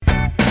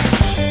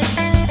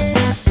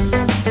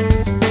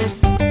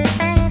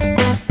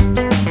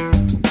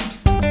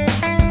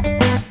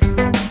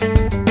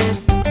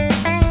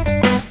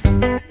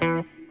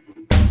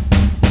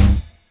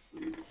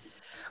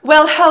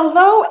Well,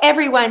 hello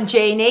everyone.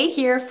 Jane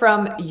here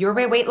from Your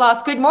Way Weight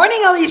Loss. Good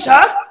morning, Alicia.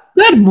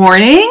 Good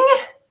morning.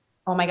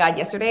 Oh my God,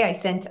 yesterday I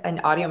sent an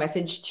audio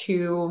message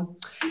to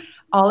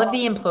all of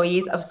the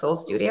employees of Soul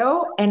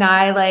Studio, and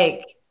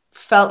I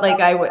felt like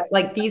I would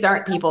these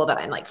aren't people that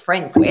I'm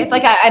friends with.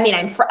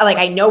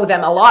 I know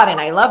them a lot and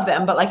I love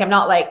them, but I'm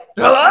not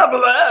blah,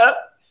 blah.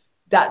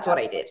 That's what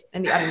I did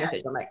in the audio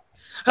message. I'm like,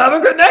 have a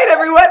good night,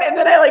 everyone. And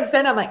then I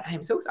send, I'm like,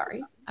 I'm so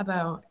sorry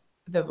about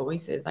the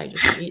voices I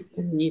just made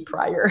in the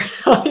prior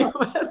audio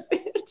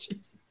message.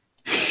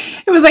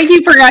 It was like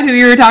you forgot who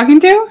you were talking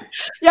to?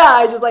 Yeah,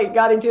 I just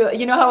got into it.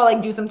 You know how I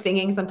do some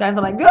singing sometimes?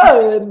 I'm like,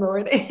 good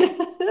morning.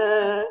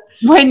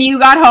 When you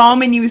got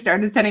home and you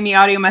started sending me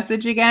audio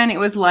message again, it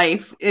was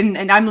life.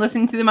 And I'm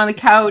listening to them on the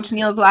couch.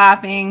 Neil's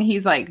laughing.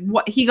 He's like,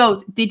 what? He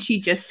goes, did she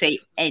just say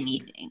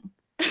anything?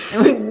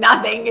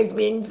 Nothing is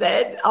being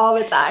said all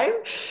the time.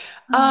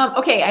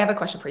 Okay, I have a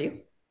question for you.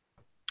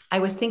 I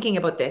was thinking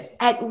about this.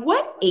 At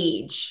what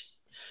age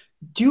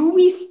do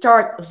we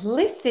start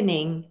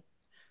listening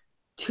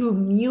to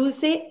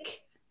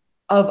music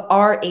of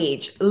our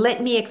age?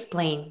 Let me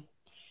explain.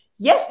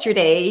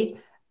 Yesterday,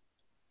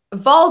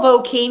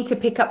 Volvo came to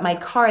pick up my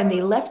car and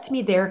they left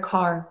me their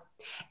car.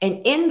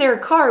 And in their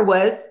car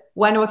was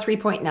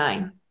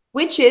 103.9,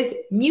 which is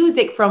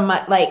music from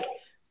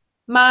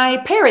my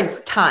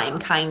parents' time,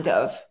 kind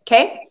of.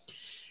 Okay.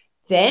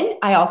 Then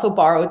I also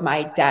borrowed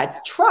my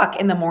dad's truck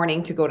in the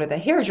morning to go to the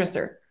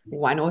hairdresser,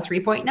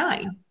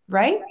 103.9,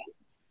 right?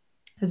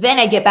 Then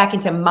I get back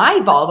into my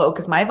Volvo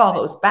because my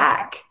Volvo's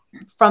back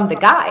from the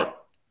guy.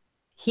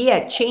 He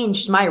had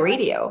changed my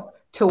radio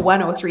to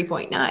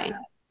 103.9.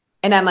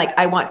 And I'm like,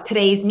 I want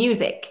today's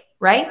music,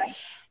 right?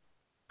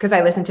 Because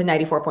I listen to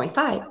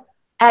 94.5.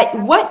 At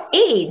what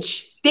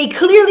age? They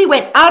clearly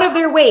went out of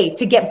their way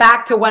to get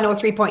back to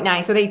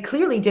 103.9. So they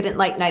clearly didn't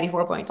like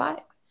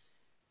 94.5.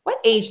 What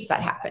age does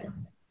that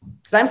happen?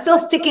 Because I'm still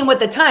sticking with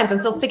the times. I'm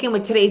still sticking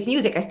with today's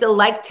music. I still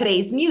like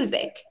today's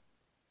music.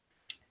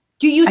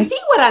 Do you see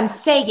what I'm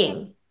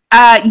saying?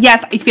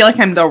 Yes, I feel like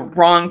I'm the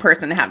wrong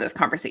person to have this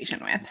conversation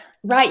with.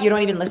 Right. You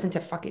don't even listen to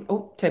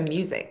to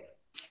music.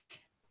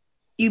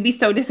 You'd be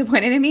so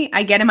disappointed in me.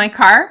 I get in my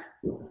car.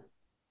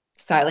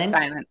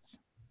 Silence.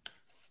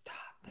 Stop.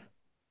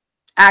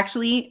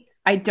 Actually,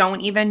 I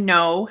don't even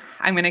know.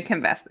 I'm going to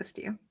confess this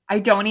to you. I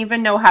don't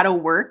even know how to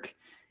work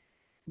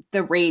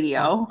the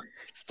radio.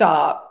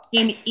 Stop.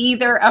 In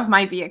either of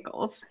my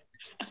vehicles.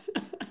 And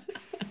it's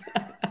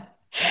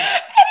not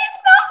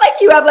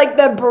like you have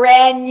the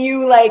brand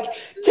new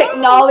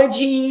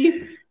technology.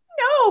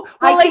 No.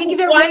 Well, I think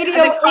the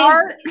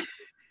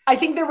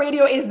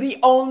radio is the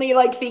only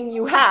thing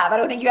you have. I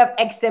don't think you have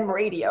XM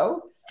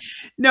radio.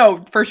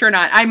 No, for sure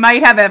not. I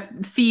might have a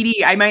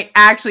CD. I might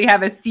actually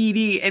have a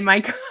CD in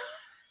my car.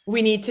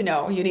 We need to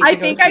know. You need I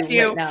to think go I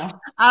do. Right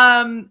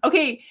now.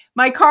 Okay,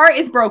 my car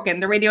is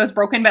broken. The radio is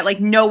broken, but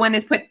no one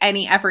has put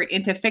any effort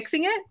into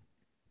fixing it.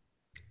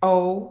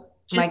 Oh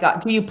my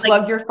God. Do you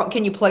plug your phone?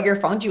 Can you plug your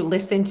phone? Do you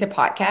listen to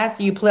podcasts?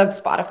 Do you plug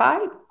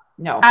Spotify?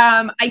 No.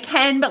 I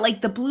can, but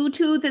the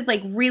Bluetooth is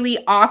really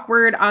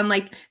awkward on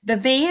the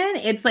van.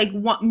 It's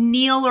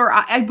Neil or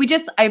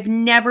I've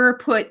never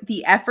put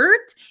the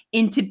effort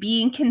into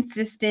being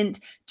consistent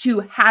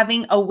to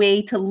having a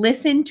way to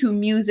listen to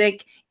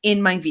music in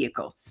my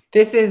vehicles.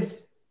 This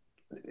is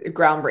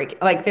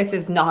groundbreaking. This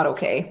is not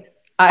okay.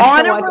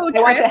 On a road trip,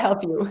 I want to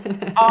help you.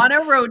 On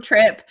a road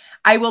trip,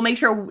 I will make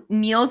sure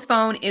Neil's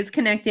phone is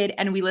connected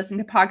and we listen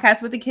to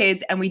podcasts with the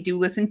kids and we do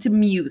listen to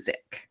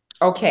music.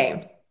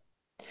 Okay.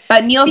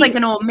 But Neil's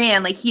an old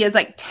man. He has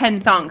 10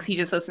 songs he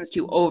just listens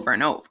to over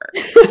and over.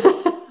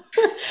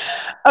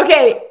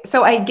 Okay.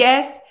 So I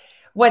guess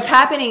what's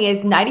happening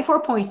is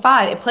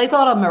 94.5. It plays a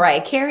lot of Mariah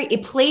Carey.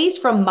 It plays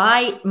from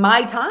my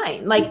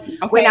time.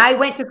 When I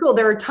went to school,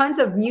 there are tons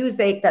of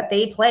music that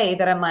they play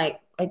that I'm like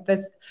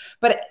this,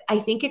 but I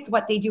think it's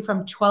what they do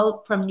from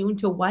noon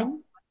to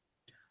 1.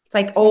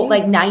 It's old,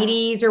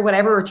 90s or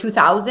whatever, or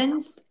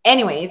 2000s.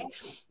 Anyways,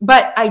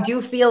 but I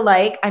do feel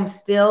like I'm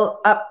still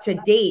up to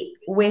date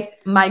with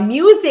my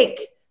music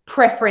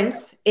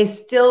preference is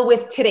still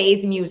with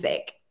today's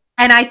music.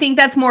 And I think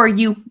that's more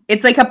you.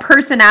 It's a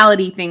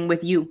personality thing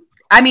with you.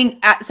 I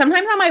mean,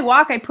 sometimes on my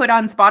walk, I put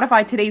on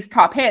Spotify today's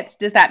top hits.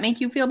 Does that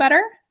make you feel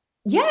better?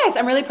 Yes,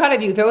 I'm really proud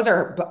of you. Those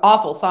are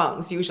awful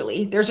songs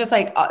usually. They're just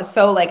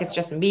it's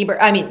Justin Bieber.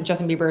 I mean,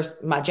 Justin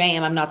Bieber's my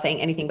jam. I'm not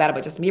saying anything bad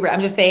about Justin Bieber.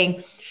 I'm just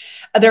saying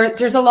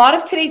there's a lot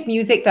of today's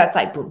music that's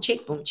boom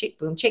chick, boom chick,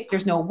 boom chick.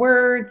 There's no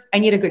words. I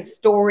need a good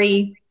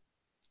story.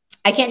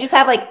 I can't just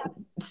have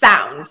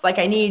sounds.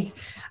 I need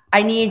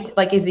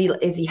is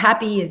he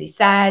happy? Is he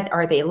sad?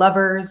 Are they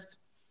lovers?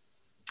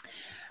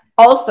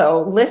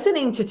 Also,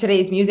 listening to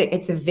today's music,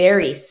 it's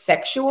very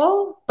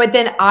sexual. But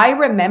then I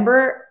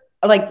remember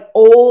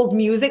old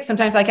music.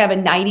 Sometimes I have a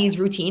 90s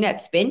routine at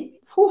Spin.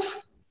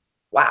 Oof.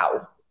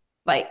 Wow.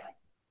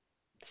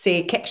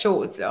 Say kick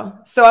shows though.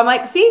 So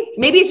I'm see,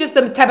 maybe it's just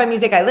the type of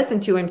music I listen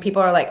to, and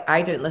people are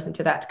I didn't listen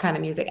to that kind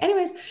of music.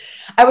 Anyways,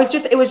 it was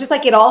just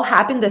it all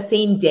happened the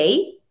same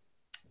day.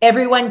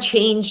 everyone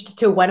changed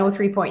to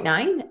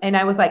 103.9. And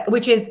I was like,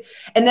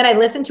 and then I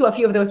listened to a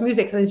few of those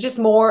musics, and it's just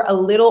more a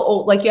little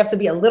old, like you have to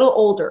be a little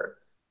older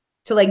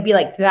to like be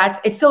like that.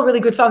 It's still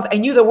really good songs. I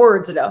knew the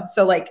words though.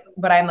 So like,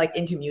 but I'm like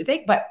into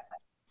music, but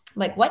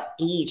like what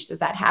age does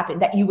that happen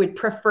that you would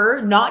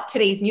prefer not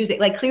today's music?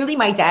 Like clearly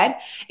my dad,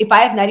 if I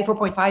have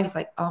 94.5, he's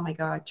like, oh my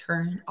God,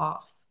 turn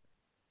off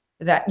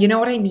that. You know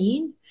what I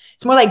mean?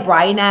 It's more like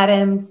Bryan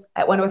Adams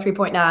at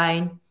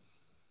 103.9.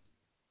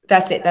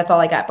 That's it. That's all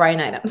I got. Bryan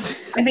Adams.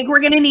 I think we're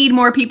going to need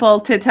more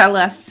people to tell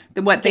us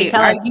what they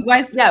tell are. us. You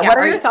guys, yeah, what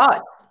are your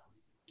thoughts?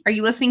 Are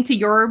you listening to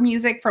your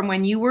music from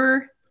when you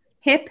were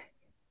hip?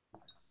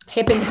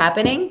 Hip and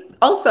happening?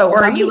 Also,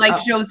 or are you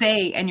like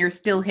Jose and you're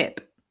still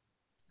hip?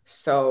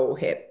 So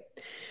hip.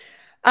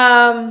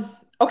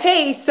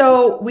 Okay,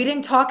 so we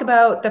didn't talk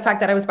about the fact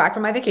that I was back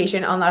from my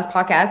vacation on last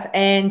podcast,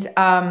 and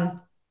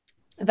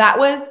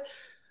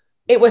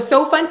it was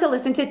so fun to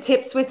listen to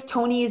Tips with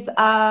Tony's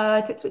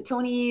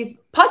podcast.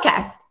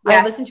 Yes.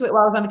 I listened to it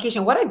while I was on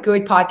vacation. What a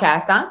good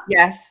podcast, huh?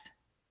 Yes.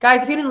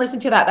 Guys, if you didn't listen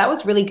to that, that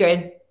was really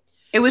good.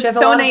 It was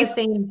so nice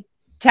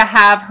to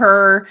have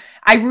her.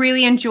 I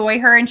really enjoy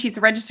her, and she's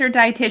a registered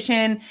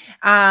dietitian,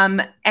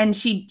 and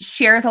she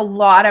shares a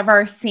lot of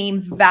our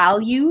same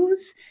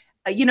values.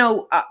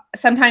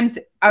 Sometimes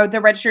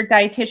the registered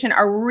dietitian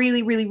are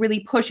really, really, really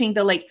pushing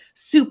the like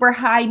super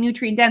high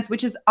nutrient dense,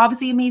 which is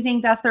obviously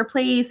amazing. That's their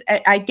place.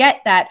 I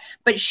get that.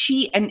 But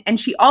she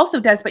also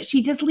does, but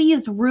she just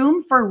leaves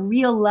room for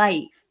real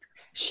life.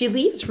 She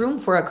leaves room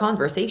for a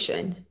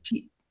conversation.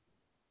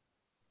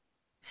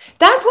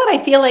 That's what I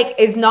feel like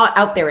is not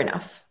out there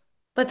enough.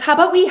 How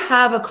about we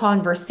have a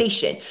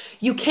conversation?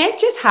 You can't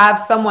just have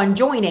someone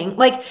joining,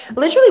 like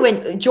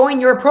literally join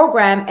your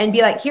program and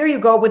be like, here you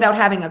go, without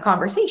having a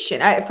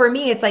conversation. For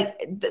me, it's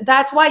like,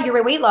 that's why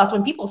your weight loss,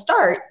 when people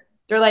start,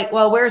 they're like,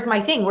 well, where's my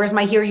thing? Where's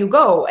my here you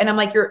go? And I'm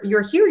like,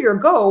 your here you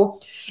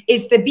go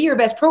is the Be Your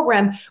Best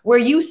program, where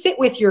you sit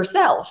with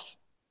yourself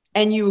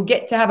and you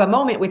get to have a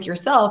moment with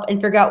yourself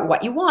and figure out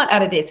what you want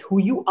out of this, who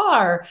you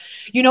are.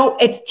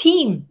 It's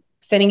team.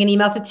 Sending an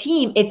email to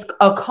team. It's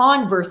a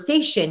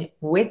conversation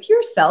with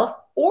yourself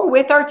or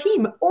with our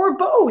team or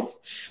both.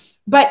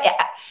 But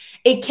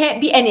it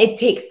can't be, and it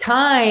takes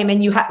time.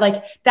 And you have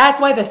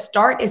that's why the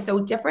start is so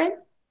different.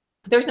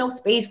 There's no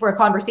space for a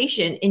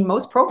conversation in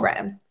most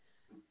programs.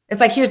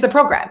 It's like, here's the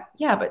program.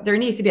 Yeah, but there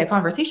needs to be a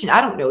conversation.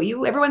 I don't know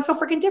you. Everyone's so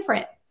freaking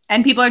different.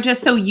 And people are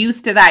just so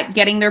used to that,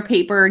 getting their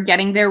paper,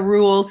 getting their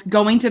rules,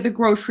 going to the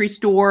grocery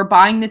store,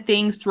 buying the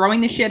things, throwing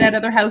the shit out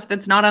of their house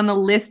that's not on the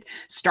list,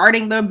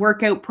 starting the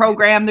workout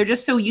program. They're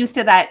just so used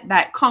to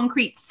that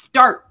concrete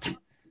start.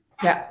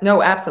 Yeah,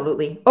 no,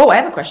 absolutely. Oh, I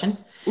have a question.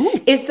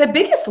 Ooh. Is The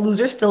Biggest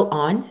Loser still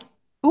on?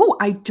 Oh,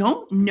 I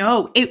don't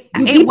know. Do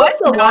people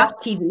still watch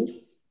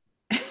TV?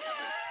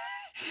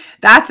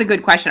 That's a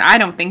good question. I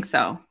don't think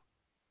so.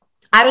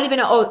 I don't even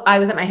know. Oh, I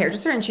was at my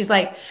hairdresser and she's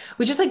like,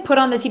 we just put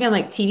on the TV. I'm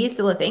like, TV is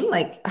still a thing?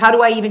 Like, how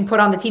do I even put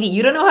on the TV?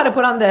 You don't know how to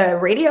put on the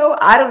radio?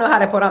 I don't know how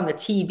to put on the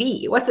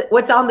TV.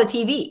 What's on the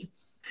TV?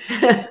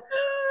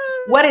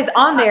 What is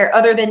on there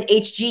other than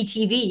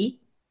HGTV?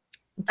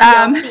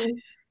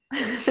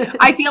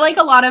 I feel like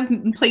a lot of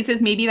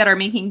places maybe that are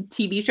making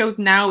TV shows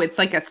now, it's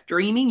like a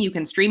streaming. You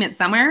can stream it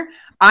somewhere.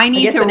 I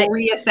need to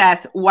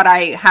reassess what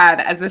I had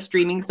as a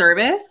streaming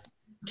service.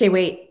 Okay,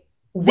 wait.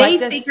 What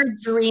does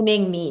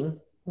streaming mean?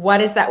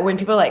 What is that when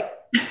people are like,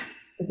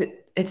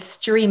 it's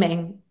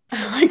streaming?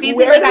 Like,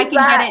 basically,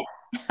 like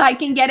I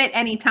can get it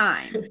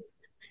anytime.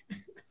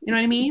 You know what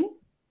I mean?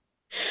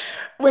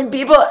 When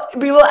people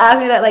ask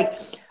me that, like,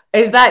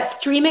 is that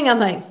streaming? I'm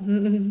like, I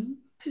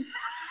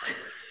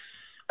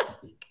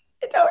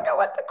don't know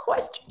what the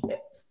question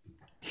is.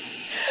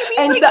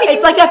 And so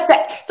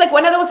it's like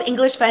one of those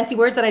English fancy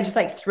words that I just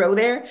like throw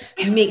there.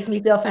 It makes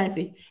me feel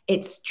fancy.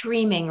 It's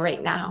streaming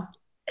right now.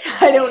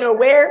 I don't know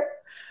where.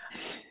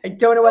 I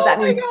don't know what that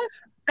means. God.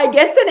 I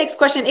guess the next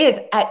question is,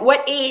 at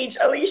what age,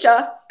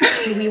 Alicia,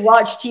 do we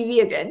watch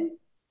TV again?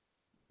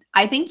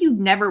 I think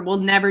we'll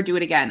never do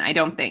it again. I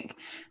don't think.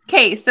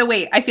 Okay, so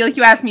wait, I feel like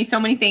you asked me so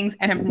many things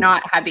and have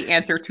not had the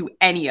answer to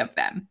any of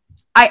them.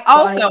 I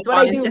also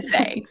wanted to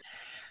say,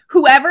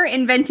 whoever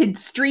invented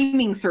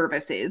streaming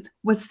services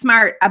was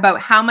smart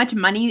about how much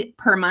money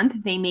per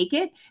month they make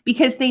it,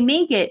 because they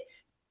make it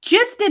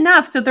just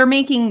enough so they're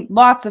making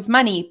lots of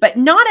money, but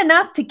not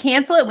enough to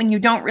cancel it when you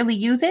don't really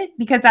use it,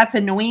 because that's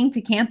annoying to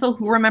cancel.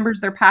 Who remembers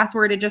their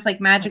password? It just like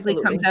magically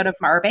comes out of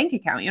our bank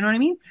account. You know what I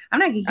mean? I'm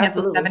not going to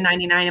cancel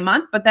 $7.99 a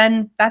month, but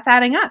then that's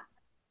adding up.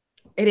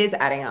 It is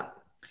adding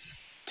up.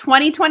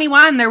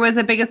 2021, there was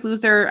a Biggest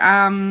Loser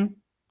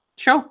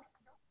show.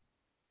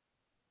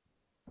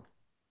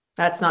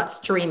 That's not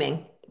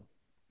streaming.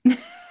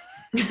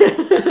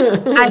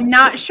 I'm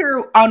not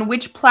sure on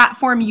which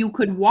platform you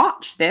could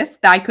watch this.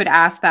 I could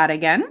ask that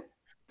again.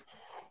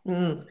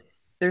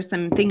 There's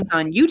some things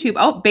on YouTube.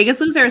 Oh, Biggest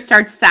Loser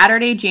starts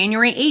Saturday,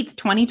 January 8th,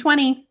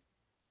 2020.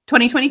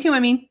 2022, I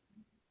mean.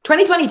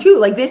 2022,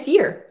 like this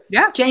year.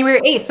 Yeah.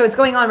 January 8th. So it's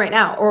going on right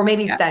now, or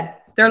maybe it's done.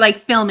 They're like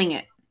filming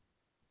it.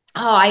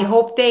 Oh, I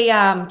hope they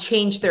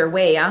change their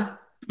way, huh?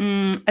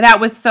 That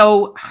was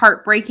so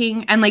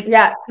heartbreaking. And like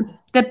Yeah.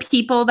 the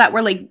people that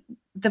were like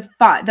the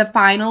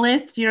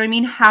finalists, you know what I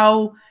mean?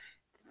 How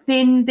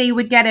thin they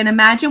would get, and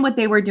imagine what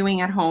they were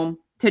doing at home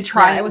to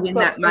try Yeah, and win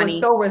that it was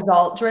money. so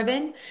result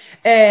driven.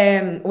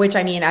 Which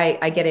I mean,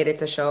 I get it,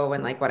 it's a show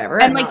and like whatever.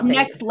 And I'm like not saying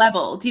next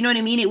level. Do you know what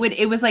I mean?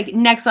 It was like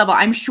next level.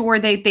 I'm sure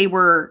they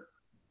were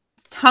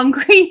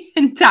hungry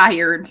and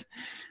tired.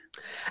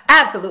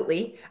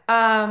 absolutely.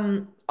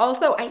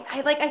 Also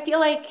I feel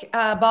like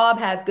Bob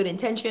has good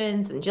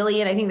intentions and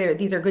Jillian, I think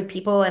these are good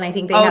people and I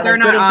think they Oh, had they're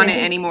like good not on it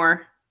intentions.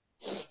 anymore.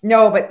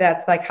 No, but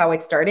that's like how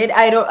it started.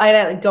 I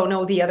don't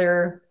know the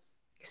other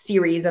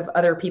series of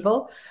other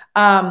people.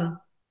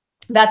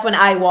 That's when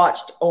I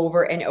watched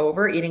over and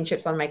over eating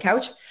chips on my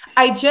couch.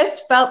 I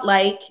just felt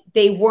like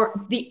they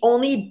weren't the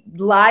only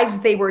lives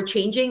they were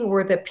changing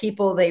were the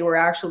people they were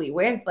actually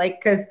with. Like,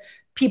 because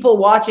people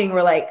watching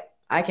were like,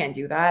 I can't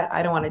do that.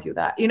 I don't want to do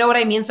that. You know what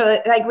I mean? So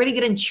it, like really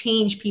didn't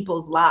change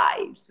people's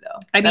lives though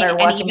I that mean, are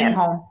watching at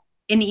home.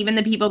 and even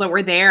the people that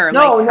were there,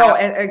 like No, how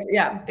no,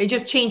 yeah, they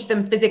just changed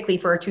them physically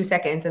for 2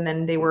 seconds, and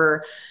then they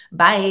were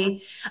bye.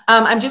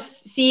 I'm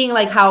just seeing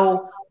like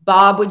how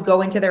Bob would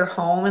go into their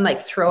home and like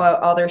throw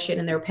out all their shit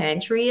in their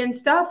pantry and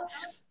stuff,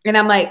 and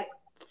I'm like,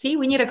 see,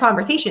 we need a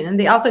conversation. And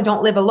they also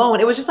don't live alone.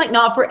 It was just like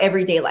not for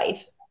everyday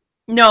life.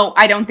 no,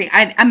 I don't think.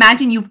 I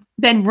imagine you've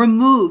been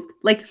removed,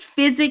 like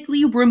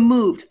physically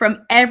removed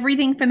from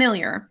everything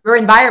familiar, Your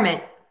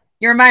environment,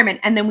 your environment,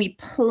 and then we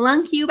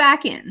plunk you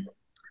back in.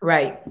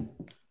 right?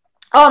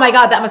 Oh my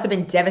God, that must have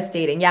been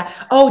devastating. Yeah.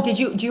 Oh, do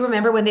you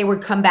remember when they would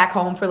come back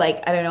home for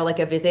like, I don't know, like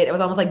a visit? It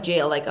was almost like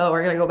jail. Like, oh,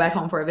 we're going to go back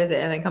home for a visit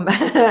and then come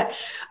back.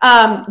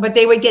 But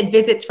they would get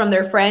visits from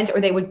their friends or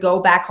they would go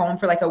back home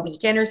for like a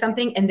weekend or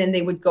something. And then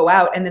they would go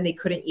out and then they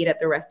couldn't eat at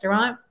the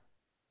restaurant.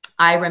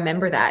 I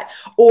remember that.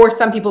 Or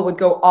some people would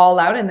go all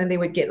out and then they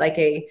would get like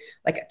a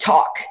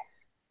talk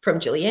from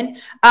Jillian.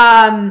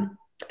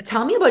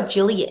 Tell me about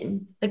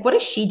Jillian. Like, what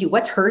does she do?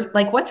 What's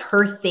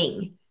her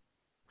thing?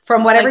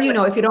 From whatever Like you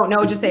know. If you don't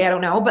know, just say I don't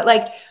know. But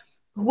like,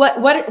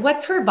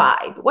 what's her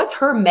vibe? What's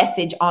her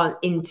message on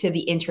into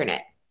the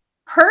internet?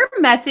 her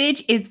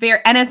message is very,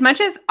 and as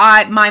much as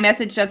my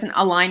message doesn't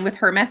align with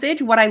her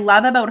message, what I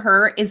love about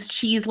her is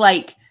she's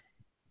like,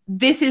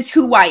 this is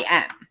who I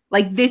am.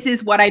 Like this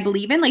is what I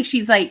believe in. Like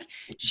she's like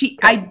she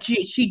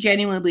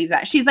genuinely believes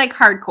that. She's like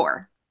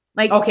hardcore.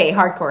 Like Okay,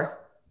 hardcore.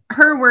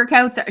 her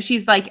workouts,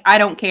 she's like, I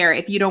don't care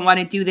if you don't want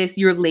to do this,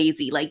 you're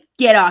lazy. Like,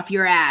 get off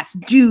your ass,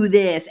 do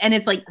this. And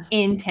it's like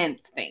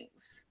intense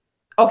things.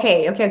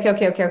 Okay.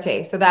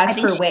 So that's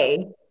her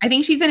way. I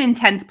think she's an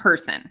intense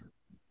person.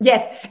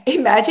 Yes.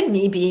 Imagine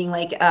me being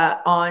like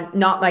on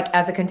not like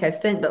as a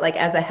contestant, but like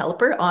as a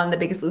helper on The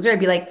Biggest Loser. I'd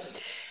be like,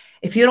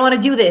 if you don't want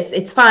to do this,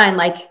 it's fine.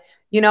 Like,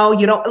 you know,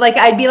 you don't like,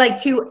 I'd be like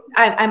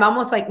I'm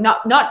almost like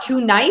not too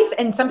nice.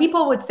 And some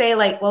people would say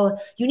like, well,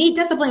 you need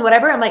discipline,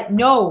 whatever. I'm like,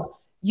 no,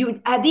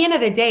 you, at the end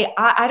of the day,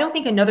 I don't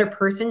think another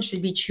person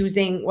should be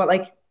choosing what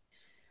like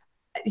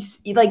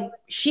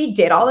she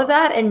did all of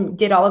that and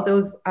did all of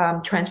those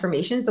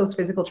transformations, those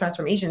physical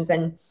transformations.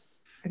 And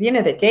at the end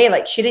of the day,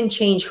 like she didn't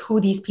change who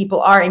these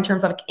people are in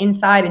terms of like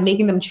inside and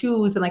making them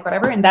choose and like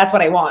whatever. And that's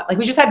what I want. Like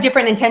we just have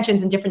different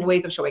intentions and different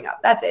ways of showing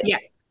up. That's it. Yeah,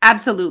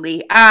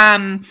 absolutely.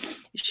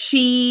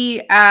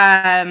 She's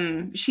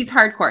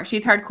hardcore.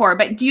 She's hardcore.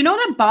 But do you know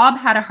that Bob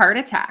had a heart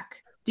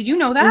attack? Did you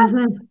know that?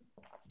 Mm-hmm.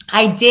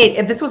 I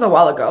did. This was a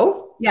while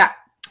ago. Yeah.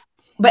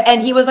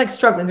 And he was like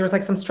struggling. There was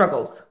like some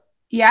struggles.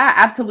 Yeah,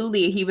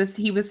 absolutely. He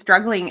was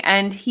struggling,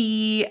 and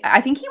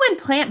I think he went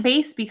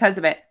plant-based because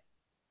of it.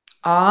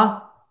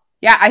 Ah.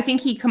 Yeah, I think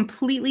he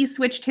completely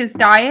switched his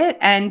diet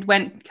and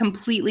went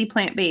completely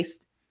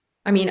plant-based.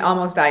 I mean,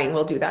 almost dying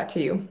will do that to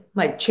you.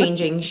 Like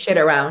changing shit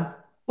around.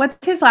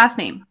 What's his last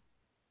name?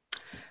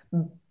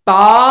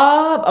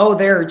 Bob. Oh,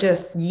 they're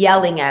just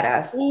yelling at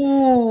us.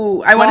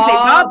 Ooh, I want to say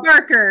Bob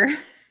Barker.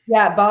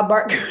 Yeah, Bob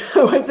Barker.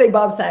 I would say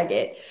Bob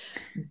Saget.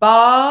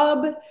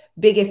 Bob,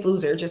 Biggest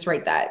Loser. Just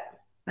write that.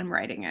 I'm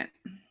writing it.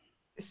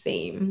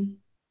 Same.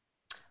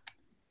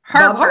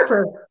 Harper. Bob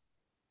Harper.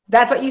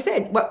 That's what you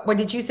said. What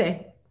did you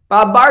say?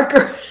 Bob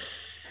Barker.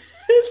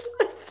 It's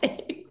the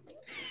same.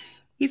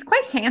 He's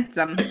quite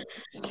handsome.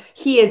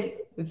 He is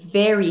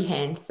very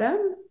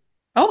handsome.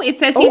 Oh, it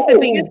says he's the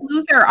Biggest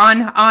Loser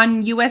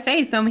on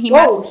USA, so he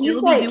must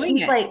still be doing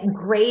it. He's like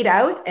grayed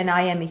out, and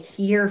I am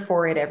here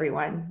for it,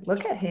 everyone.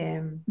 Look at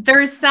him.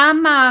 There's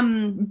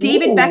some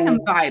David Beckham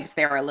vibes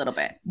there a little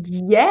bit.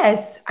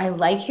 Yes, I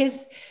like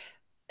his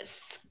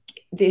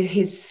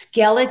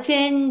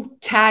skeleton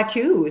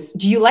tattoos.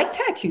 Do you like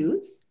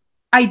tattoos?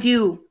 I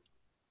do.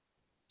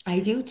 I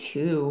do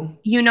too.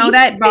 You know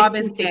that Bob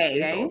is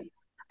gay, eh?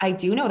 I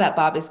do know that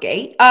Bob is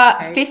gay.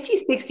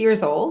 56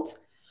 years old,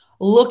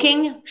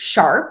 looking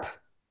sharp.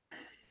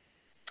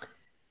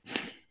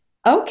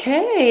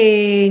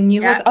 Okay.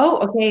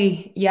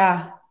 Okay.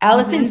 Yeah.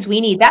 Alison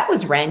Sweeney. That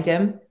was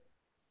random.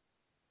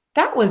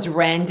 That was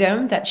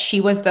random that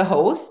she was the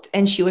host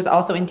and she was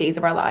also in Days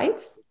of Our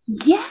Lives.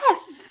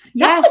 Yes.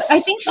 Yes. I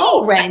think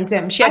so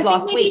random. She had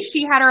lost weight.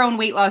 She had her own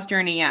weight loss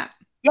journey. Yeah.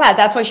 Yeah,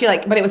 that's why she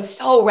like, but it was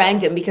so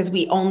random because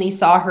we only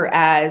saw her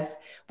as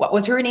what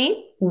was her name?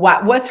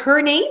 What was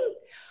her name?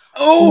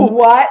 Oh,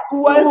 What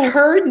was oh.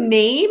 her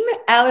name?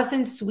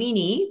 Allison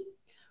Sweeney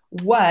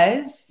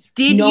was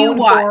Did you known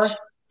watch? for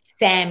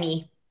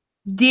Sammy.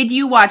 Did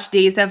you watch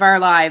Days of Our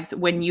Lives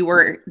when you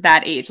were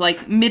that age,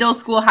 like middle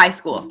school, high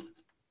school?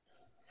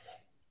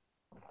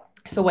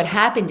 So what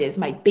happened is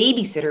my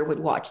babysitter would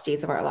watch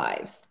Days of Our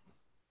Lives.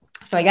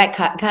 So I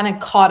got kind of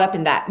caught up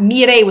in that.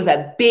 Mire was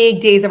a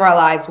big Days of Our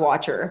Lives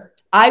watcher.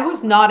 I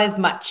was not as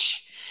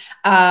much.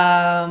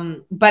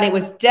 But it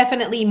was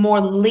definitely more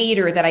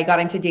later that I got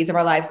into Days of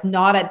Our Lives,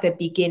 not at the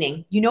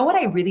beginning. You know what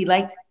I really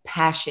liked?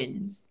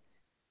 Passions.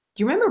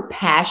 Do you remember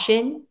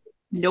Passion?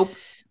 Nope.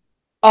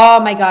 Oh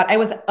my God. I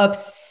was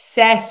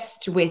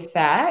obsessed with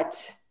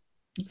that.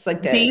 It's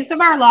like Days of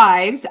Our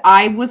Lives,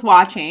 I was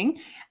watching.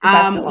 Is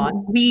that still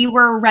on? We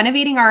were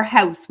renovating our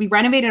house. We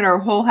renovated our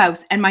whole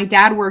house, and my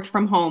dad worked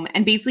from home.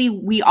 And basically,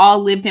 we all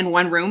lived in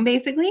one room,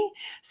 basically.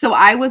 So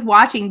I was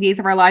watching Days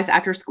of Our Lives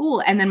after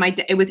school, and then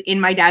it was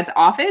in my dad's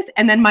office.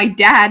 And then my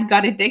dad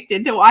got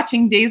addicted to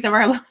watching Days of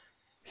Our Lives.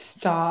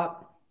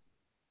 Stop.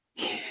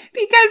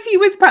 Because he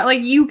was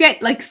like, you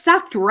get like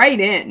sucked right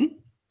in.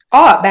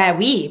 Oh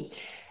man,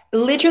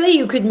 literally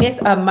you could miss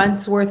a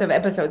month's worth of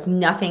episodes.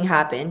 Nothing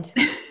happened.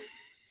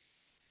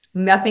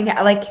 Nothing.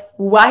 Like,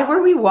 why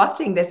were we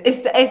watching this?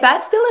 Is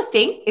that still a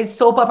thing? Is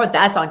soap opera?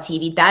 That's on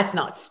TV. That's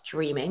not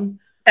streaming.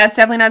 That's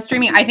definitely not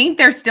streaming. I think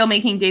they're still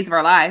making Days of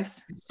Our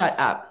Lives. Shut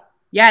up.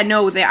 Yeah,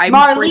 no,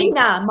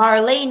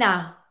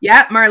 Marlena.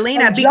 Yeah,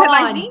 Marlena. And Because John.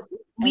 I think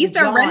Lisa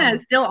Rinna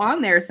is still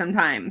on there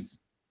sometimes.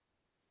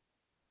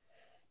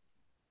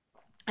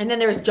 And then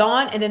there's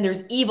John, and then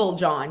there's evil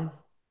John.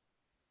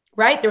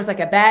 Right? There was like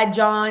a bad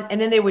John,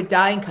 and then they would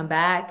die and come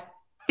back.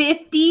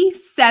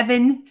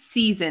 57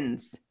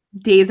 seasons.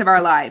 Days of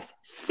Our Lives.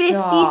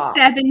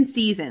 57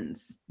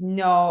 seasons.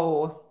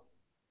 No.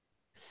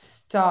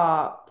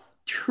 Stop.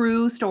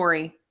 True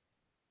story.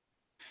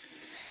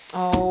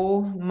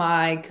 Oh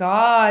my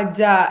God.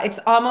 It's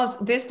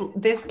almost this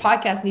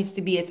podcast needs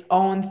to be its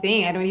own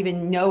thing. I don't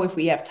even know if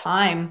we have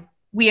time.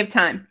 We have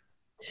time.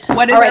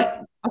 What is it?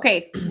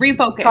 Okay,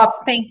 refocus.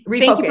 Thank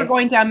you for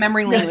going down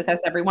memory lane with us,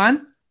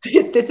 everyone.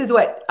 This is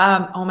what,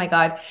 oh my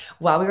God,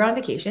 while we were on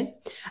vacation,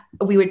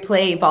 we would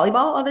play volleyball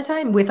all the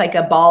time with like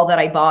a ball that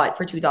I bought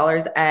for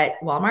 $2 at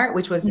Walmart,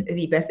 which was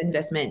the best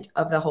investment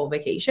of the whole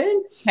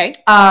vacation. Okay.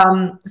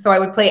 So I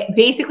would play,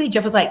 basically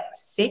Jeff was like,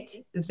 sit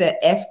the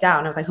F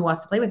down. I was like, who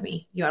wants to play with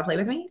me? Do you want to play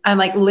with me? I'm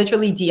like,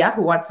 literally Dia,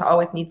 who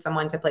always needs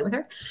someone to play with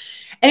her.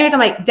 Anyways, I'm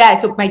like,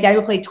 Dad. So my dad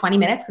would play 20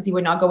 minutes because he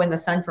would not go in the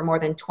sun for more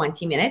than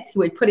 20 minutes. He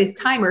would put his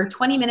timer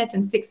 20 minutes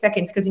and 6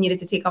 seconds because he needed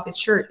to take off his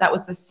shirt. That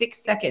was the 6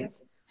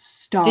 seconds.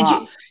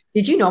 Stop.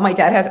 Did you know my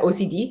dad has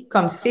OCD?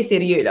 Comme c'est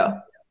sérieux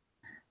là.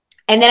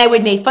 And then I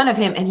would make fun of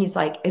him and he's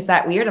like, is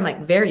that weird? I'm like,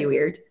 very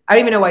weird. I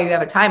don't even know why you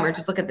have a timer.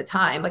 Just look at the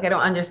time. Like, I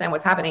don't understand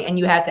what's happening. And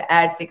you had to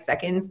add 6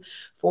 seconds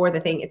for the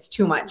thing. It's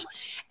too much.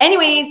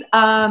 Anyways,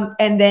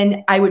 and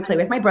then I would play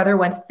with my brother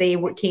once they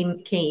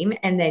came.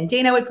 And then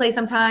Dana would play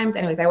sometimes.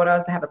 Anyways, I would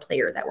always have a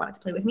player that wanted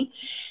to play with me.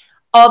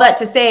 All that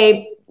to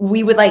say,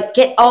 we would like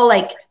get all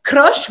like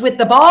crush with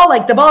the ball,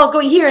 like the ball is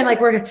going here, and like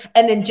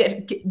and then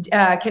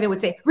Kevin would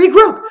say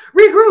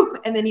regroup,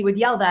 and then he would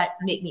yell that,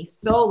 make me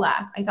so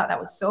laugh. I thought that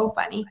was so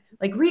funny.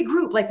 Like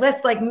regroup, like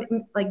let's like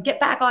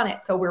get back on it.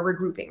 So we're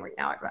regrouping right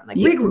now, everyone. Like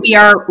regroup. We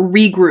are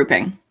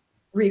regrouping.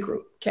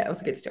 Regroup. Okay, that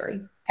was a good story.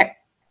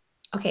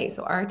 Okay.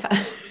 So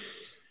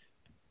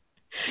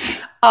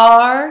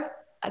our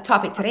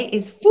topic today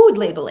is food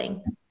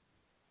labeling.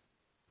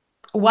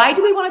 Why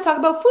do we want to talk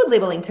about food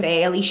labeling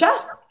today, Alicia?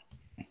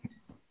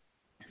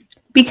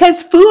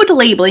 Because food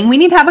labeling, we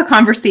need to have a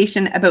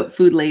conversation about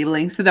food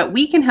labeling so that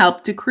we can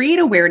help to create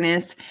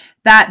awareness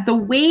that the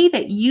way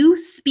that you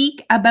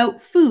speak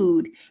about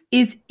food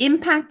is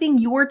impacting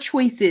your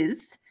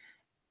choices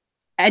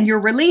and your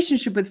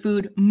relationship with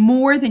food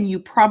more than you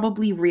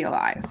probably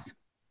realize.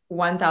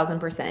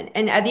 1000%.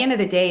 And at the end of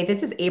the day,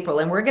 this is April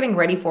and we're getting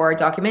ready for our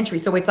documentary.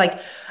 So it's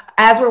like,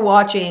 as we're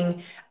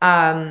watching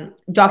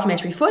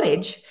documentary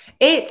footage,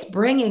 it's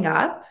bringing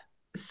up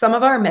some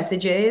of our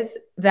messages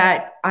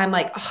that I'm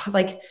like, oh,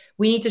 like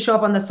we need to show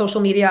up on the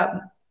social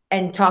media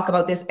and talk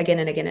about this again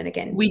and again and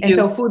again. We do. And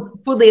so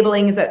food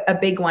labeling is a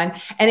big one.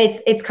 And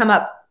it's come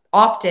up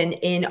often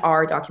in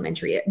our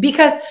documentary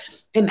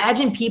because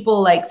imagine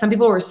people, like some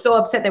people were so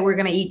upset that we're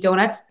going to eat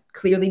donuts,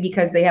 clearly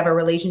because they have a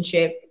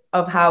relationship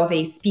of how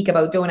they speak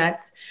about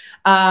donuts.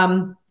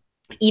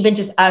 Even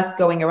just us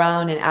going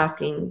around and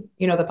asking,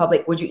 the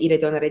public, would you eat a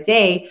donut a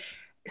day?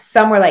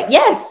 Some were like,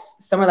 yes.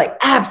 Some were like,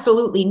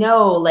 absolutely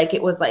no. Like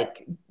it was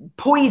like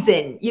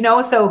poison,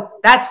 so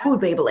that's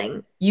food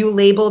labeling. You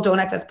label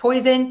donuts as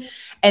poison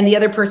and the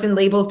other person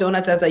labels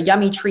donuts as a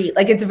yummy treat.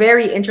 Like it's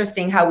very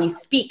interesting how we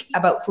speak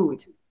about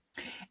food.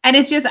 And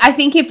it's just, I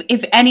think if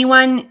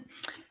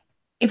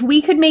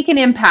we could make an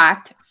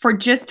impact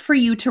for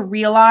you to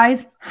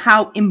realize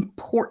how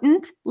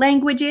important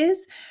language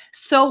is.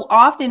 So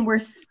often we're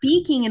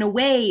speaking in a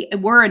way,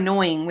 we're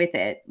annoying with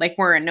it. Like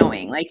we're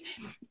annoying. Like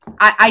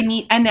I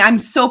need, and I'm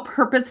so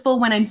purposeful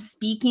when I'm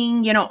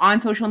speaking, on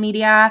social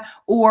media,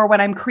 or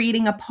when I'm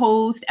creating a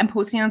post and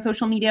posting on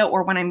social media,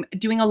 or when I'm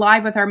doing a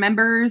live with our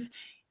members.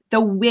 The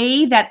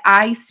way that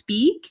I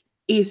speak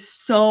is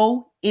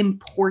so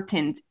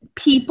important.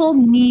 People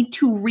need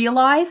to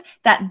realize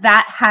that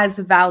that has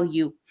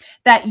value,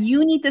 that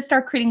you need to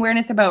start creating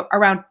awareness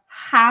around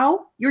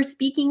how you're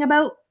speaking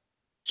about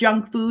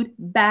junk food,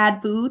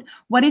 bad food.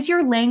 What is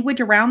your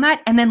language around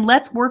that? And then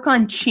let's work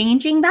on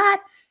changing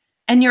that.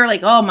 And you're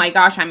like, oh my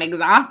gosh, I'm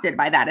exhausted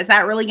by that. Is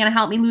that really going to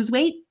help me lose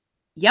weight?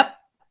 Yep.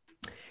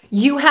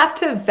 You have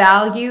to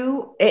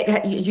value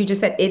it. You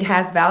just said it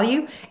has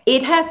value.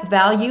 It has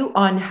value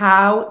on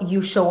how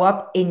you show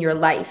up in your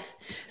life.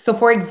 So,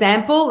 for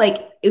example,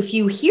 like if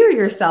you hear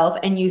yourself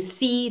and you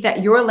see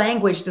that your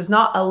language does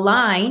not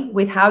align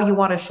with how you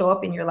want to show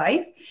up in your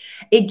life,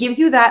 it gives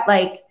you that,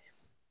 like,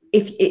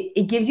 if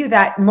it gives you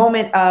that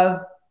moment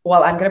of,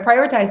 well, I'm going to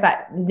prioritize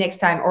that next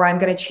time, or I'm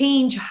going to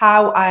change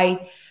how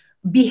I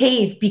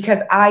behave because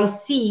I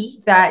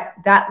see that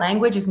that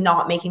language is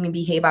not making me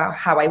behave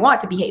how I want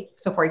to behave.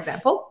 So for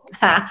example,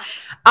 I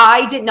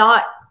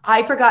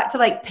forgot to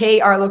like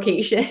pay our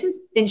location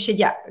in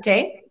Shidyak.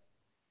 Okay.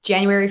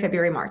 January,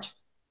 February, March.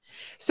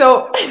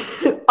 So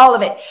all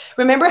of it.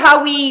 Remember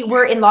how we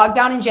were in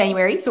lockdown in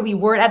January? So we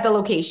weren't at the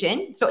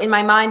location. So in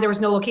my mind, there was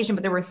no location,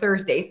 but there were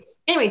Thursdays.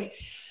 Anyways,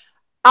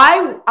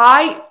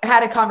 I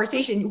had a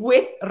conversation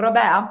with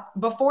Robert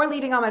before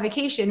leaving on my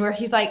vacation where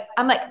he's like,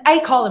 I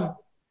call him.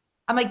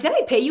 I'm like, did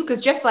I pay you? Because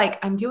Jeff's like,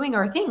 I'm doing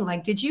our thing.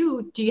 Like, do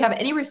you have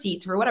any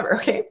receipts or whatever?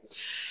 Okay.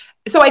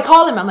 So I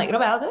called him. I'm like,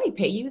 Robert, did I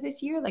pay you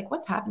this year? Like,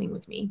 what's happening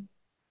with me?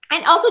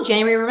 And also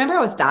January, remember I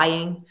was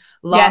dying,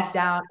 lockdown.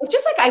 Yes. It's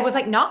just like, I was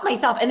like, not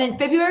myself. And then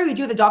February, we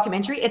do the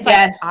documentary. It's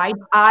like,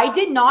 I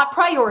did not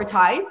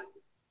prioritize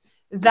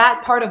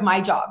that part of my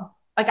job.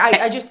 Like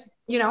I just,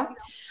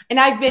 and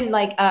I've been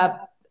like,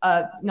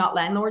 not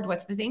landlord,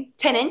 what's the thing?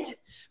 Tenant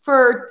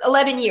for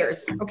 11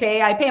 years.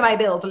 Okay. I pay my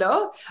bills.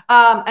 Hello.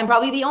 I'm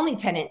probably the only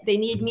tenant. They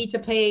need me to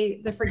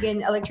pay the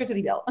friggin'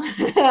 electricity bill.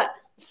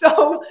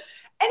 So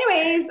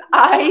anyways,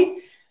 I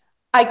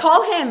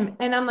call him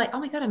and I'm like, oh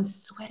my God, I'm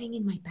sweating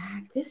in my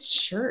back. This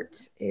shirt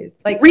is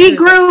like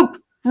regroup.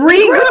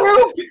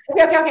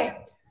 Okay.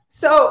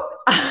 So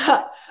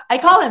I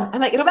call him.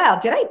 I'm like,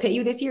 Robert, did I pay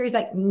you this year? He's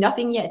like,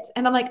 nothing yet.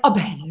 And I'm like, oh,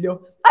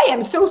 bello. I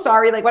am so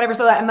sorry. Like whatever.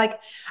 So I'm like,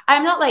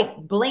 I'm not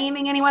like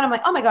blaming anyone. I'm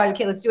like, oh my God.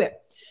 Okay, let's do it.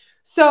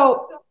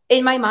 So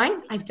in my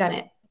mind, I've done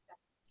it.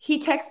 He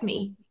texted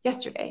me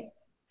yesterday.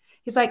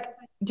 He's like,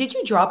 did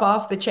you drop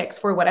off the checks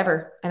for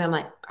whatever? And I'm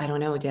like, I don't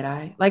know. Did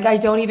I? Like, I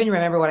don't even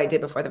remember what I did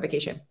before the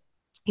vacation.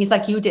 He's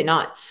like, you did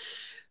not.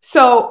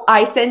 So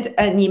I sent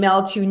an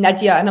email to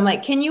Nadia and I'm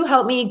like, can you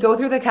help me go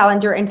through the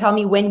calendar and tell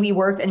me when we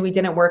worked and we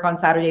didn't work on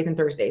Saturdays and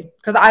Thursdays?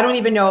 Because I don't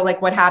even know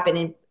like what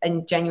happened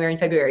in January and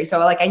February. So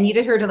like I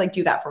needed her to like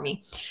do that for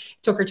me.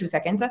 It took her 2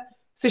 seconds.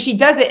 So she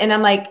does it. And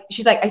I'm like,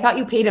 she's like, I thought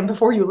you paid him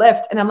before you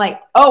left. And I'm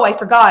like, oh, I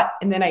forgot.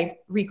 And then I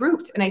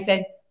regrouped and I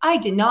said, I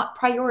did not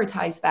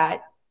prioritize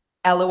that.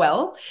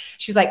 LOL.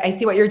 She's like, I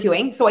see what you're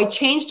doing. So I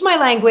changed my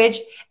language.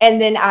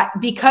 And then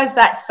because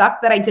that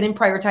sucked that I didn't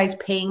prioritize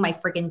paying my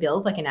freaking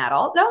bills like an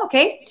adult. No,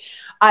 okay.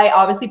 I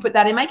obviously put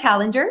that in my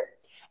calendar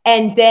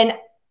and then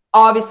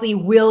obviously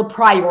will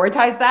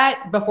prioritize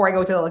that before I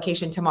go to the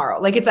location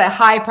tomorrow. Like it's a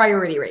high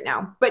priority right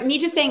now. But me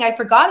just saying I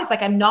forgot, it's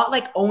like I'm not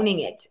like owning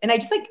it. And I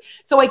just like,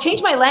 so I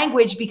changed my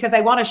language because I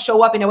want to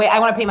show up in a way. I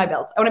want to pay my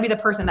bills. I want to be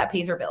the person that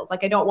pays her bills.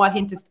 Like I don't want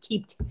him to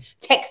keep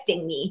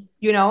texting me,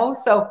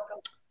 So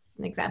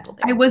an example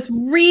there. I was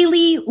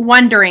really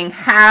wondering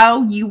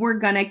how you were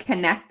going to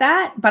connect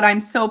that, but I'm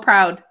so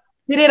proud.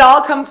 Did it all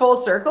come full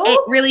circle? It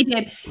really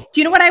did. Do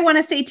you know what I want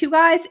to say to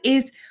guys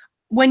is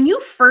when you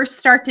first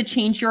start to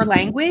change your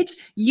language,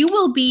 you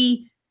will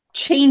be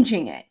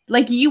changing it.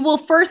 Like you will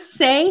first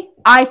say,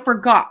 I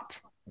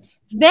forgot.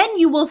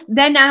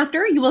 Then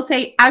after you will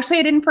say, actually,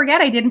 I didn't forget.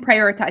 I didn't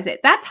prioritize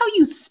it. That's how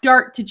you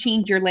start to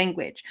change your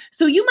language.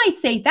 So you might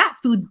say that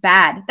food's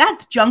bad.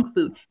 That's junk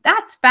food.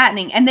 That's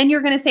fattening. And then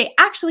you're going to say,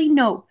 actually,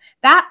 no,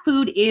 that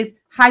food is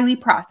highly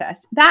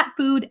processed. That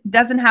food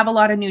doesn't have a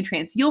lot of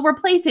nutrients. You'll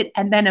replace it.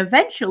 And then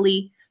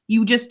eventually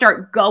you just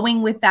start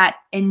going with that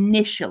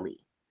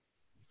initially.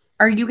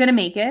 Are you going to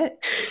make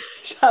it?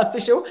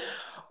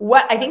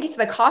 What? I think it's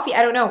the coffee.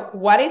 I don't know.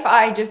 What if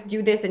I just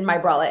do this in my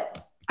bralette?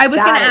 I was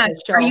going to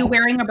ask, are you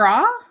wearing a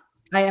bra?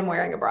 I am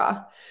wearing a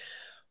bra.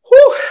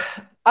 Whew.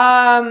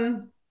 I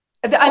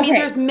mean,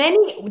 there's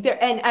many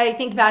there, and I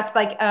think that's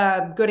like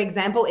a good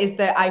example is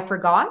that I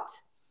forgot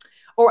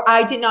or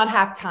I did not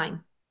have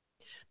time.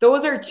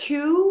 Those are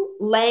two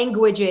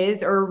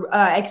languages or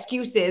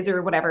excuses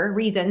or whatever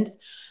reasons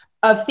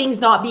of things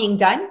not being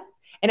done.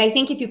 And I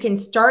think if you can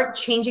start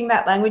changing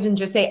that language and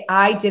just say,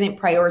 I didn't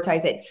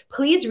prioritize it,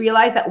 please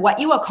realize that what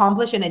you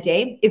accomplish in a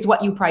day is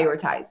what you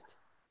prioritized.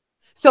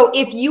 So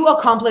if you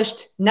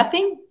accomplished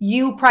nothing,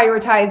 you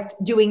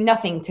prioritized doing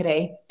nothing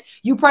today.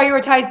 You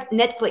prioritized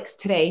Netflix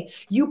today.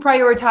 You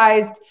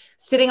prioritized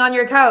sitting on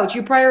your couch.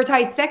 You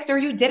prioritized sex or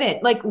you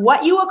didn't. Like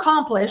what you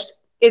accomplished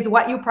is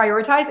what you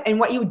prioritize, and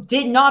what you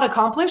did not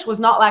accomplish was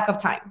not lack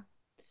of time.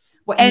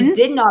 What you And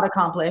did not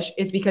accomplish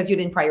is because you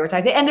didn't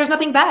prioritize it, and there's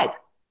nothing bad.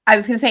 I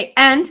was going to say,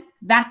 and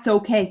that's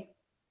okay.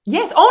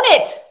 Yes, own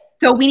it.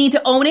 So we need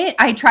to own it.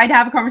 I tried to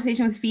have a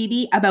conversation with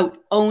Phoebe about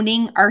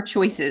owning our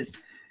choices.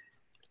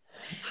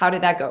 How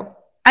did that go?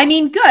 I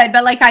mean, good,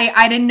 but like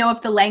I didn't know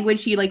if the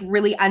language she like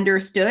really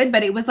understood,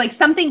 but it was like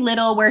something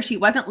little where she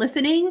wasn't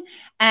listening,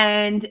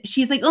 and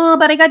she's like, "Oh,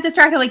 but I got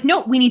distracted." Like,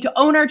 no, we need to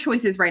own our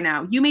choices right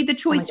now. You made the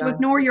choice to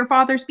ignore your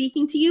father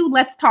speaking to you.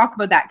 Let's talk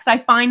about that, because I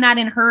find that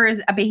in her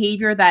is a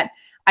behavior that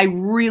I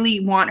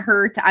really want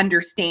her to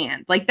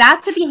understand. Like,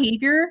 that's a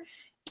behavior.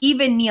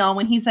 Even Neil,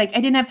 when he's like, "I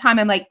didn't have time,"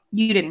 I'm like,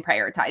 "You didn't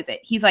prioritize it."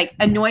 He's like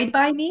annoyed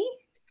by me.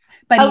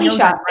 But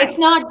Alicia, it's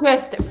not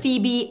just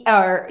Phoebe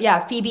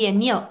Phoebe and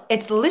Neil.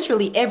 It's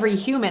literally every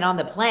human on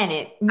the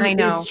planet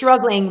is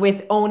struggling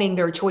with owning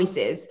their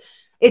choices.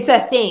 It's a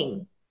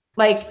thing.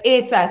 Like,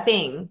 it's a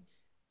thing.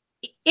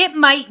 It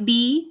might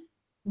be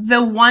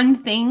the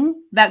one thing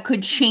that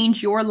could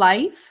change your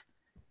life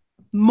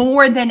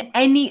more than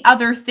any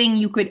other thing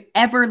you could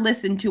ever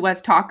listen to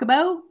us talk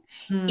about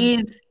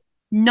is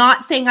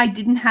not saying I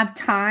didn't have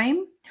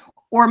time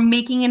or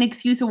making an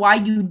excuse of why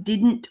you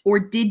didn't or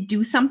did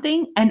do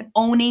something, and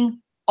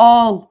owning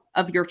all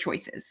of your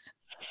choices.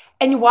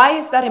 And why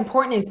is that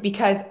important is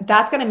because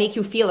that's going to make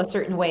you feel a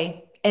certain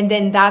way. And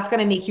then that's going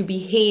to make you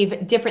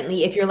behave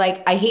differently. If you're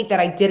like, I hate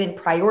that I didn't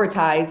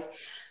prioritize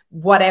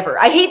whatever.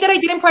 I hate that I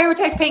didn't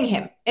prioritize paying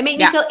him. It made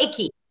me feel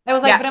icky. I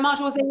was like, vraiment,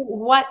 Jose,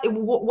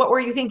 what were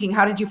you thinking?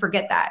 How did you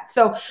forget that?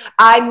 So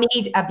I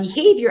made a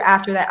behavior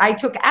after that. I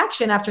took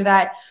action after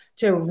that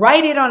to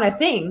write it on a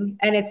thing.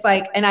 And it's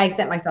like, and I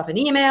sent myself an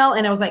email,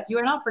 and I was like, you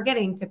are not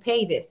forgetting to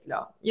pay this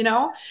loan, you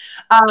know?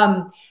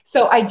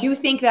 So I do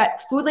think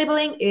that food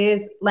labeling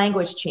is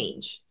language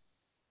change.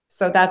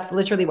 So that's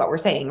literally what we're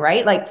saying,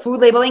 right? Like,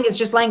 food labeling is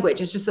just language.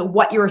 It's just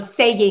what you're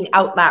saying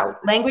out loud.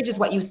 Language is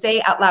what you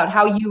say out loud,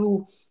 how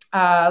you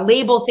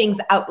label things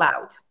out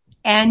loud.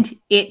 And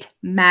it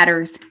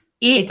matters.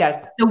 It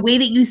does. The way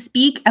that you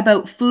speak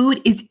about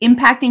food is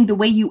impacting the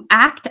way you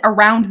act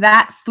around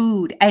that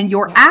food, and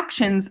your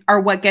actions are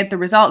what get the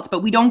results.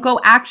 But we don't go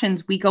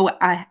actions, we go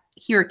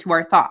here to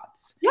our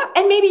thoughts. Yeah.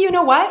 And maybe, you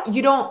know what,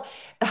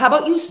 how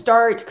about you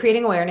start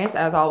creating awareness?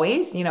 As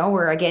always, you know,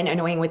 we're again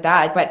annoying with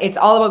that, but it's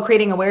all about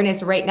creating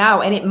awareness right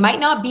now. And it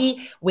might not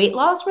be weight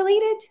loss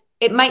related.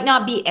 It might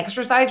not be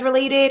exercise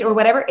related or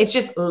whatever. It's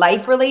just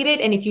life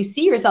related. And if you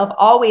see yourself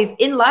always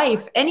in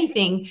life,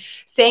 anything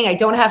saying, I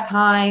don't have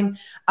time,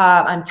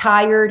 I'm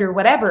tired or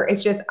whatever,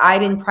 it's just, I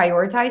didn't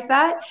prioritize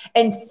that,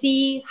 and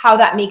see how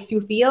that makes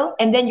you feel.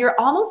 And then you're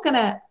almost going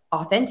to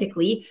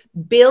authentically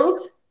build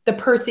the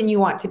person you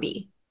want to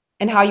be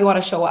and how you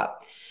want to show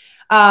up.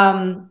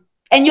 And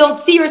you'll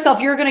see yourself,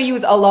 you're going to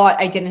use a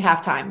lot, I didn't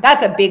have time.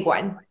 That's a big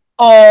one.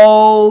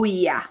 Oh,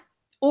 yeah.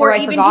 Or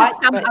even forgot,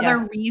 just some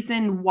other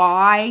reason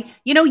why,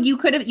 you know, you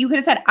could have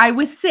said, I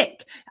was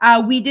sick.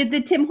 We did the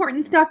Tim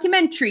Hortons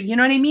documentary. You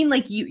know what I mean?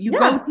 Like, you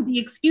go to the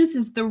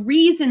excuses, the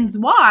reasons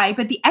why,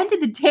 but at the end of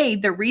the day,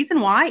 the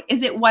reason why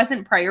is it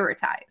wasn't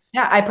prioritized.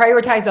 Yeah. I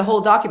prioritized the whole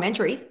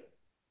documentary,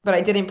 but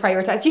I didn't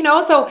prioritize, you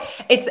know? So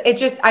it's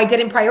just, I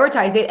didn't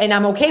prioritize it, and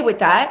I'm okay with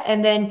that.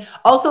 And then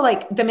also,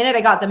 like, the minute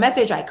I got the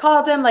message, I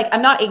called him. Like,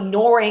 I'm not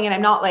ignoring, and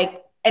I'm not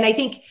like, and I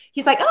think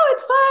he's like, oh,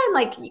 it's fine.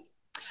 Like,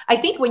 I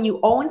think when you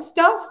own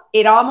stuff,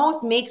 it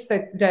almost makes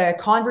the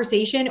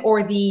conversation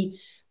or the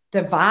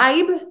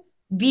vibe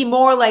be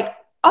more like,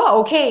 oh,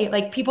 okay.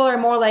 Like, people are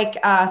more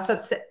like,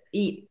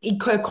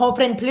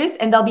 comprennent plus,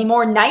 and they'll be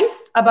more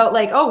nice about,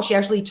 like, oh, she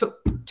actually took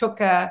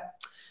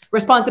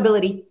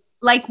responsibility.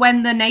 Like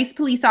when the nice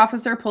police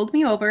officer pulled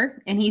me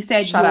over and he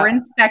said, your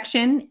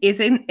inspection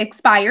isn't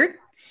expired.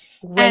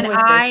 And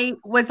I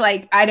was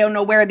like, I don't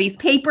know where these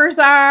papers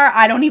are.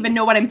 I don't even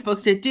know what I'm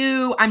supposed to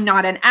do. I'm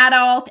not an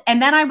adult.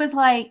 And then I was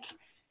like,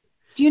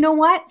 do you know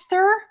what,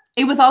 sir?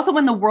 It was also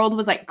when the world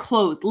was like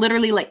closed,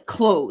 literally like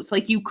closed.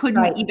 Like, you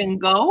couldn't even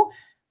go.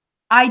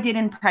 I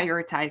didn't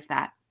prioritize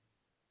that.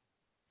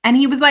 And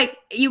he was like,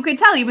 you could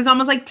tell he was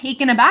almost like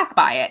taken aback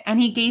by it.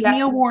 And he gave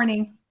me a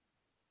warning.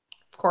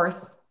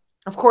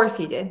 Of course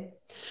he did.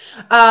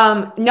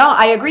 No,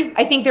 I agree.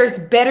 I think there's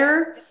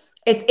better.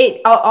 It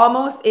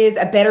almost is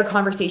a better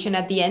conversation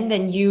at the end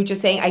than you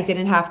just saying, I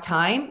didn't have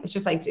time. It's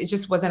just like, it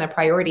just wasn't a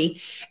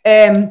priority.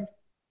 And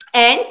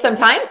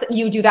sometimes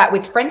you do that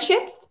with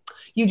friendships.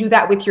 You do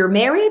that with your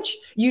marriage.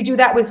 You do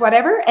that with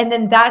whatever. And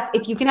then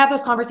if you can have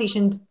those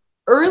conversations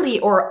early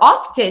or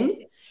often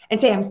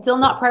and say, I'm still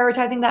not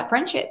prioritizing that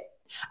friendship.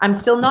 I'm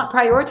still not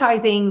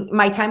prioritizing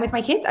my time with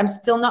my kids. I'm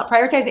still not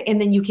prioritizing.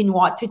 And then you can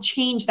want to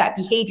change that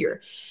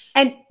behavior.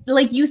 And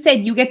like you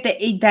said, you get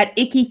that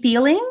icky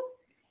feeling.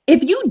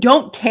 If you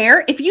don't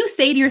care, if you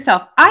say to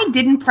yourself, I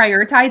didn't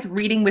prioritize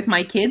reading with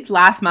my kids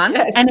last month.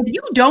 Yes. And if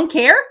you don't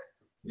care,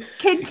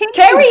 continue.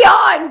 Carry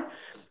on.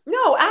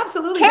 No,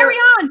 absolutely. Carry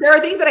on. There are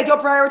things that I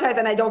don't prioritize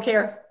and I don't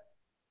care.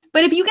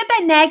 But if you get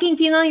that nagging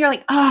feeling, you're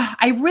like,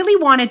 I really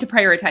wanted to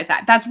prioritize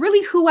that. That's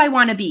really who I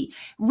want to be.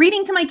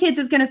 Reading to my kids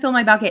is going to fill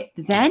my bucket.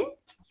 Then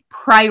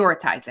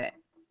prioritize it.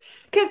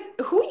 Because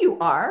who you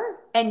are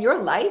and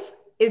your life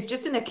is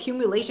just an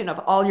accumulation of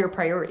all your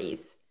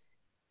priorities.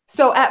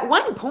 So at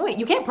one point,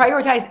 you can't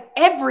prioritize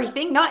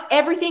everything. Not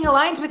everything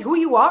aligns with who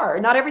you are.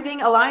 Not everything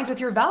aligns with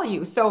your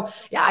values. So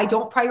yeah, I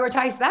don't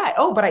prioritize that.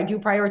 Oh, but I do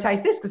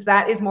prioritize this because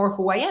that is more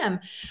who I am.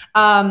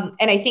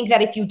 And I think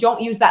that if you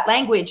don't use that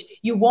language,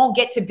 you won't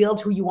get to build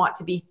who you want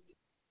to be.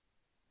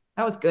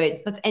 That was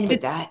good. Let's end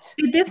with that.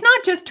 Did this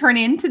not just turn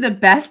into the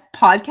best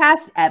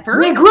podcast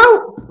ever?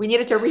 Regroup. We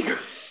needed to regroup.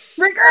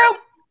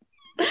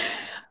 Regroup.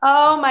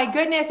 Oh my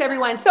goodness,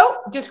 everyone.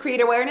 So just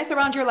create awareness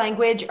around your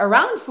language,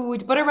 around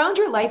food, but around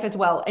your life as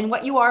well, and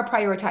what you are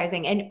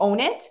prioritizing, and own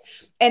it.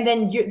 And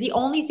then the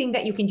only thing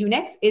that you can do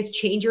next is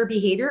change your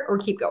behavior or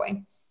keep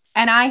going.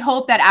 And I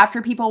hope that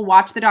after people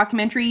watch the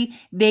documentary,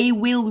 they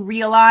will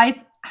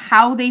realize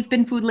how they've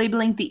been food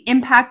labeling, the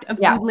impact of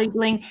food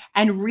labeling,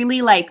 and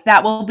really like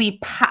that will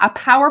be a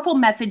powerful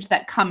message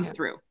that comes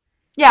through.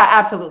 Yeah,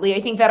 absolutely. I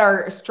think that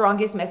our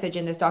strongest message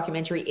in this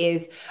documentary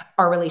is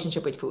our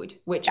relationship with food,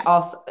 which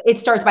also, it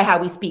starts by how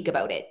we speak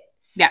about it.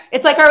 Yeah.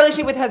 It's like our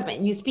relationship with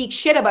husband. You speak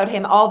shit about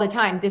him all the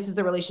time. This is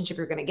the relationship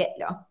you're going to get,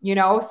 you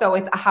know? So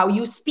it's how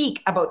you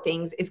speak about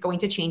things is going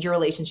to change your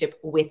relationship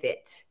with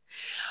it.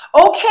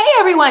 Okay,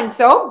 everyone.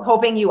 So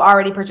hoping you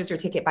already purchased your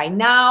ticket by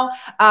now.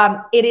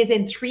 It is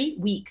in 3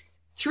 weeks.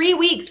 3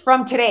 weeks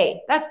from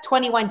today. That's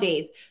 21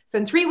 days. So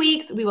in 3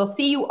 weeks, we will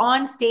see you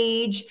on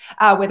stage,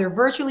 whether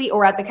virtually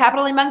or at the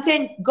Capitol in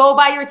Moncton. Go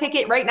buy your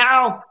ticket right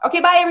now. Okay,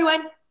 bye,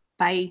 everyone.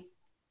 Bye.